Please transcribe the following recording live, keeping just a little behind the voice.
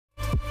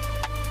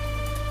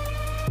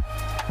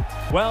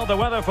Well, the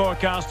weather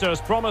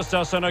forecasters promised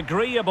us an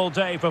agreeable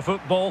day for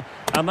football,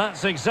 and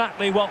that's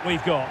exactly what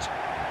we've got.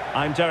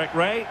 I'm Derek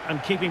Ray,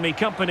 and keeping me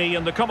company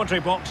in the commentary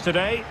box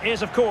today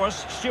is, of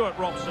course, Stuart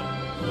Robson.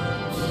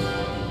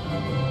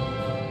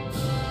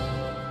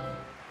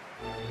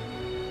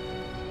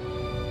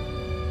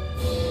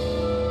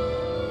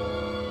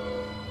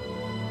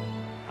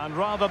 And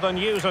rather than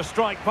use a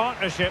strike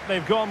partnership,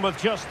 they've gone with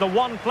just the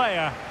one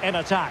player in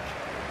attack.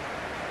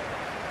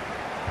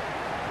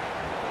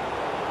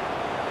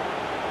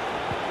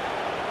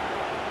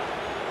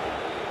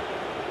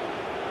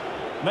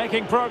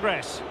 Making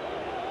progress.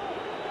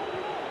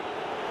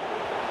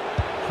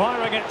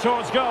 Firing it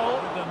towards goal.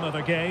 Rhythm of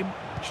the game.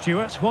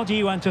 Stuart, what do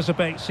you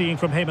anticipate seeing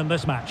from him in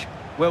this match?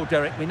 Well,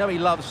 Derek, we know he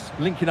loves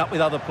linking up with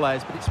other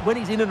players, but it's when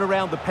he's in and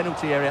around the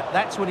penalty area,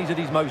 that's when he's at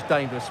his most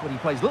dangerous, when he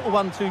plays little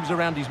 1-2s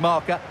around his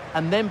marker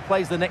and then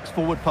plays the next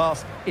forward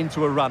pass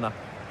into a runner.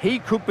 He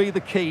could be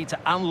the key to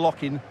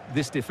unlocking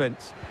this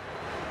defence.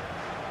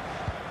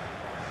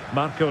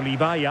 Marco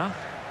Libaya.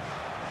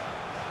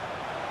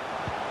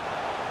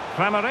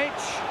 Kramaric.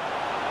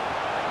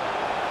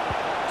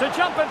 To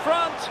jump in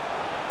front.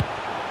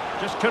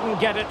 Just couldn't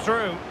get it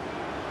through.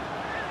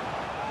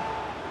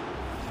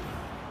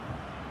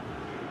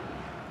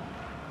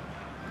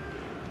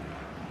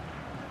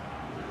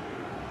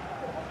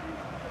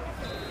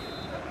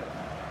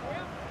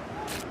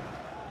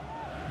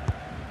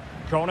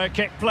 Corner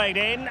kick played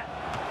in.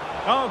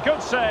 Oh,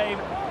 good save.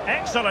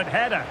 Excellent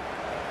header.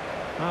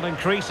 Not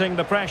increasing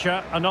the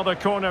pressure. Another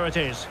corner it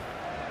is.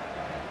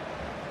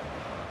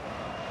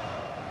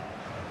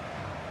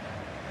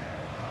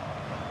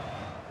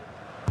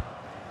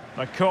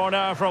 A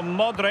corner from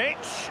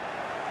Modric.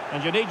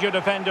 And you need your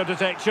defender to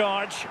take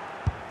charge.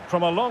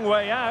 From a long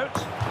way out.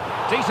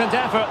 Decent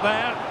effort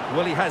there.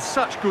 Well, he has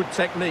such good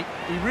technique.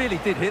 He really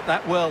did hit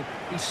that well.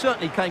 He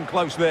certainly came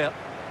close there.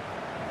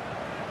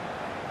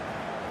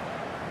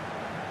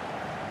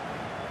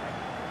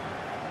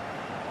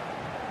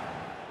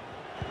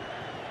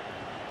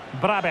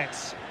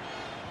 Brabets.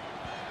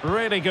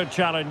 Really good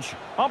challenge.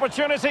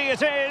 Opportunity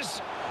it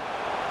is.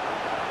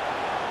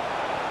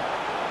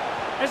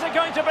 Is it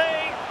going to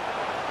be?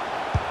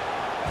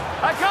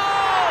 A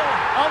goal!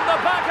 On the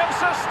back of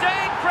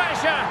sustained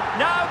pressure.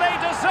 Now they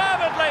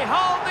deservedly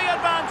hold the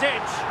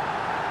advantage.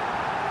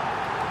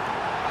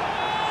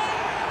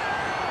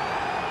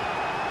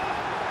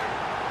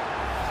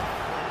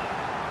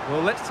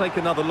 Well, let's take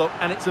another look,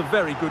 and it's a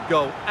very good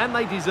goal. And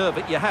they deserve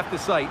it, you have to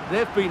say.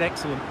 They've been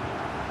excellent.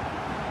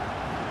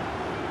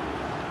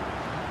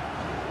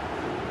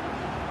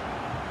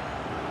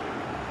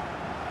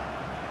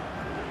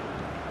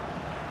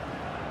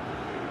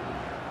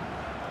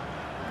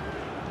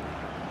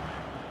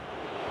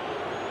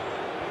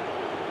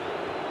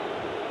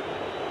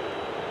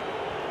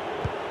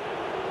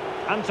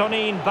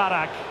 Antonin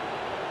Barak.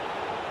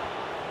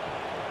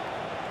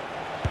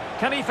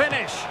 Can he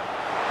finish?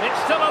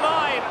 It's still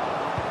alive.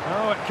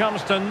 Oh, it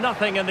comes to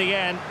nothing in the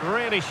end.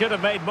 Really should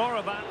have made more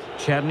of that.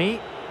 Czerny.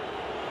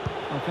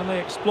 Well, can they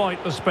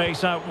exploit the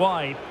space out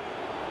wide?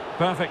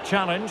 Perfect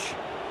challenge.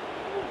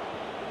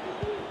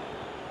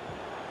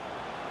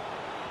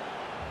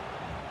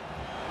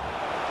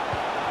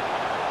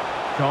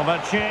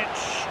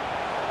 Kovacic.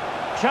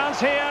 Chance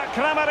here,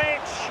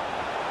 Kramaric.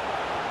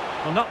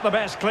 Well, not the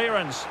best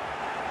clearance.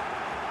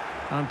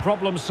 And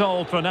problem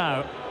solved for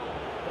now.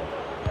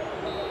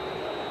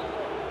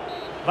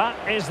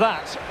 That is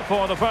that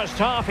for the first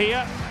half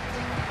here.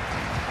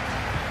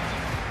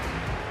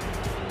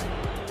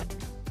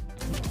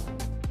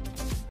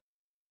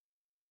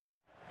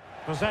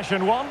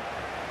 Possession one.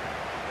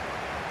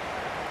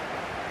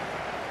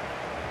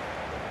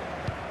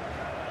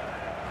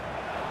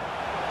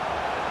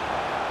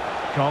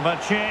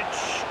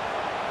 Kovacic.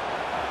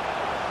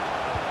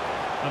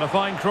 And a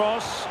fine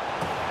cross.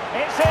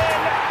 It's in!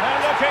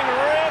 They're looking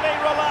really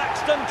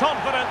relaxed and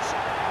confident,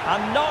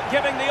 and not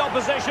giving the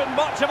opposition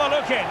much of a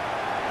look in.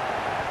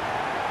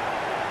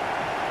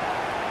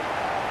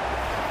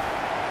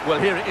 Well,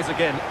 here it is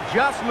again.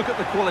 Just look at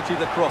the quality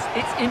of the cross.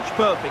 It's inch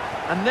perfect.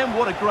 And then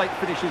what a great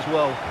finish as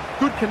well.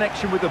 Good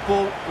connection with the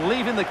ball,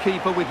 leaving the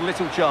keeper with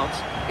little chance.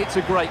 It's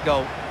a great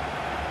goal.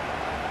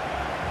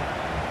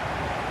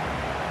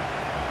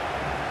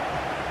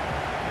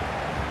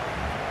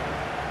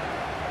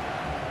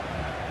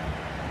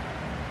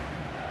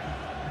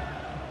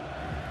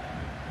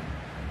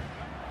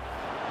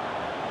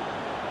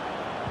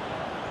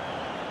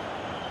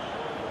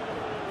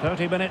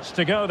 .30 minutes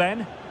to go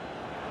then.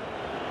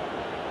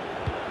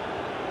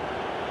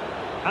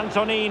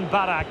 Antonin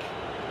Barak.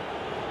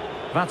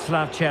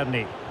 Václav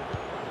Czerny.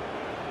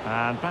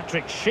 And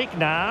Patrick Schick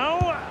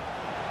now.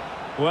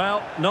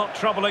 Well, not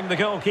troubling the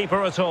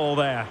goalkeeper at all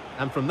there.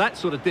 And from that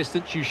sort of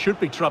distance, you should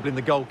be troubling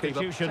the goalkeeper.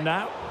 Substitution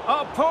now.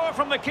 Oh, poor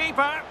from the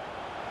keeper.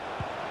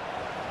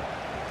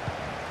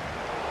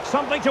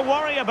 Something to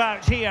worry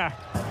about here.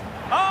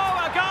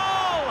 Oh, a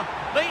goal!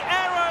 The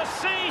error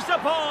seized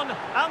upon,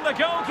 and the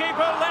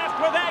goalkeeper left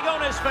with egg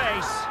on his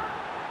face.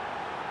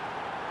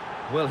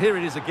 Well, here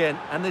it is again,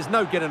 and there's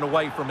no getting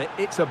away from it.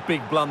 It's a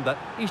big blunder.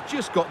 He's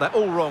just got that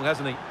all wrong,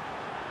 hasn't he?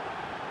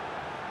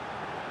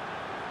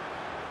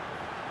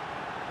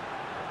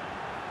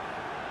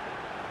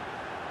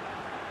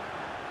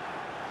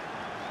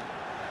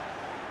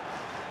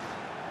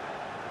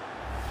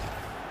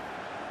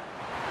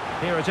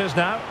 Here it is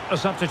now, a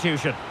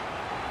substitution.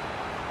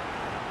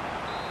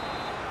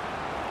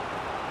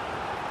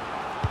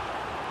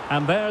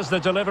 And there's the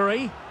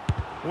delivery.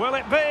 Will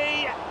it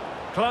be?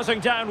 Closing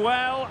down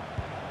well.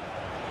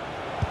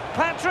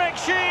 Patrick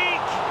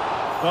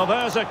Schick! Well,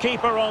 there's a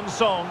keeper on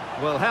song.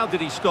 Well, how did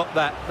he stop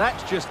that?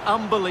 That's just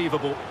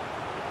unbelievable.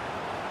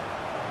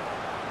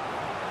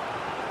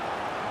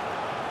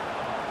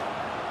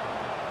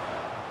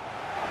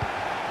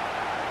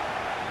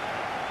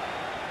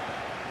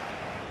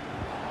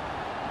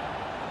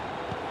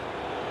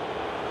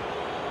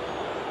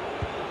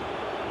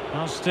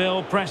 Well,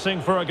 still pressing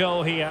for a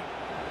goal here.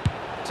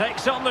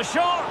 Takes on the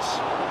shot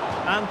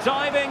and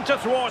diving to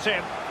thwart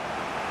him.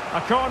 A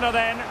corner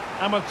then,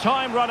 and with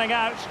time running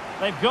out,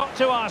 they've got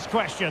to ask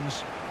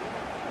questions.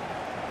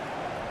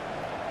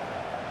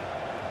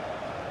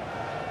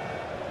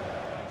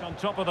 On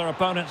top of their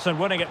opponents and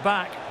winning it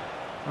back,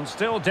 and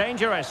still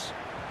dangerous.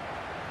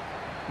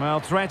 Well,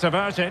 threat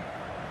averted.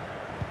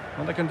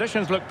 Well, the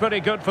conditions look pretty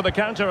good for the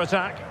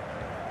counter-attack.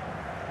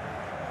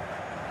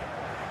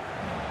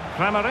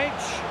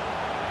 Kramaric.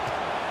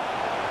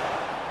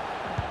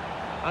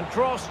 And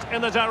crossed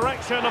in the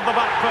direction of the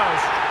back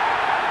post.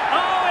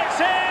 Oh, it's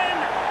in!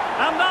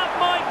 And that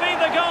might be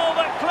the goal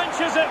that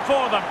clinches it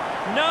for them.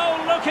 No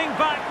looking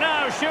back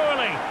now,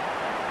 surely.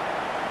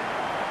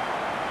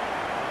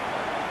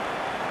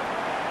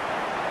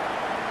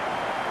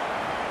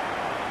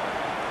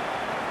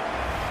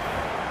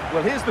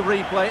 Well, here's the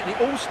replay, and it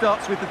all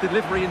starts with the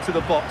delivery into the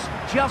box,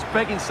 just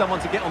begging someone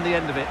to get on the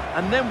end of it.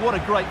 And then what a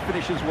great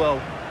finish as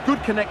well.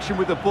 Good connection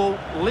with the ball,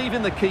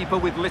 leaving the keeper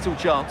with little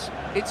chance.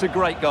 It's a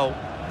great goal.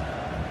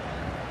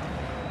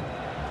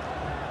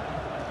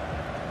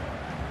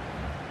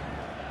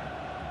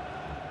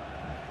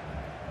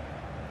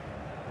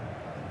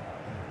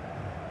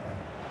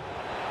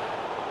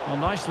 Well,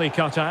 nicely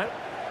cut out.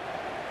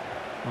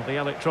 Well, the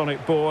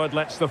electronic board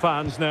lets the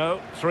fans know.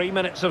 3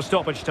 minutes of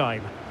stoppage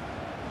time.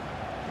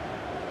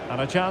 And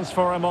a chance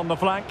for him on the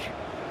flank.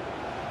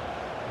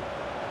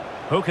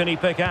 Who can he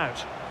pick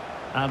out?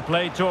 And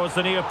played towards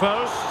the near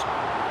post.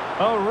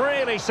 Oh,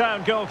 really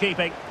sound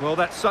goalkeeping. Well,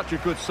 that's such a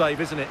good save,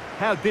 isn't it?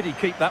 How did he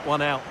keep that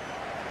one out?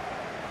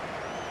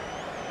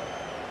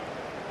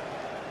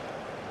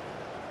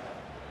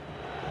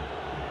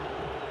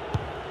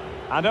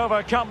 And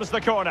over comes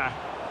the corner.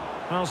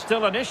 Well,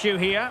 still an issue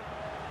here.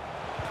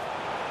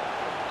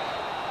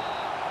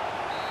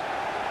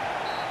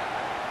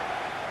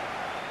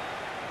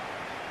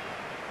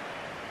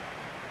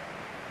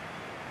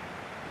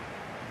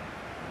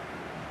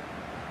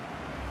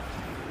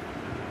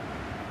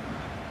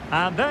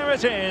 And there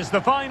it is, the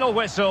final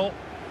whistle.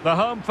 The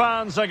home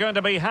fans are going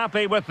to be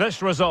happy with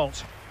this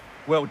result.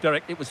 Well,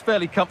 Derek, it was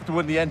fairly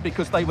comfortable in the end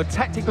because they were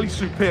tactically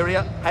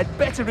superior, had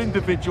better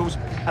individuals,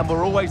 and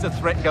were always a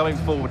threat going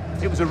forward.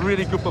 It was a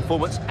really good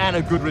performance and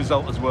a good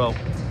result as well.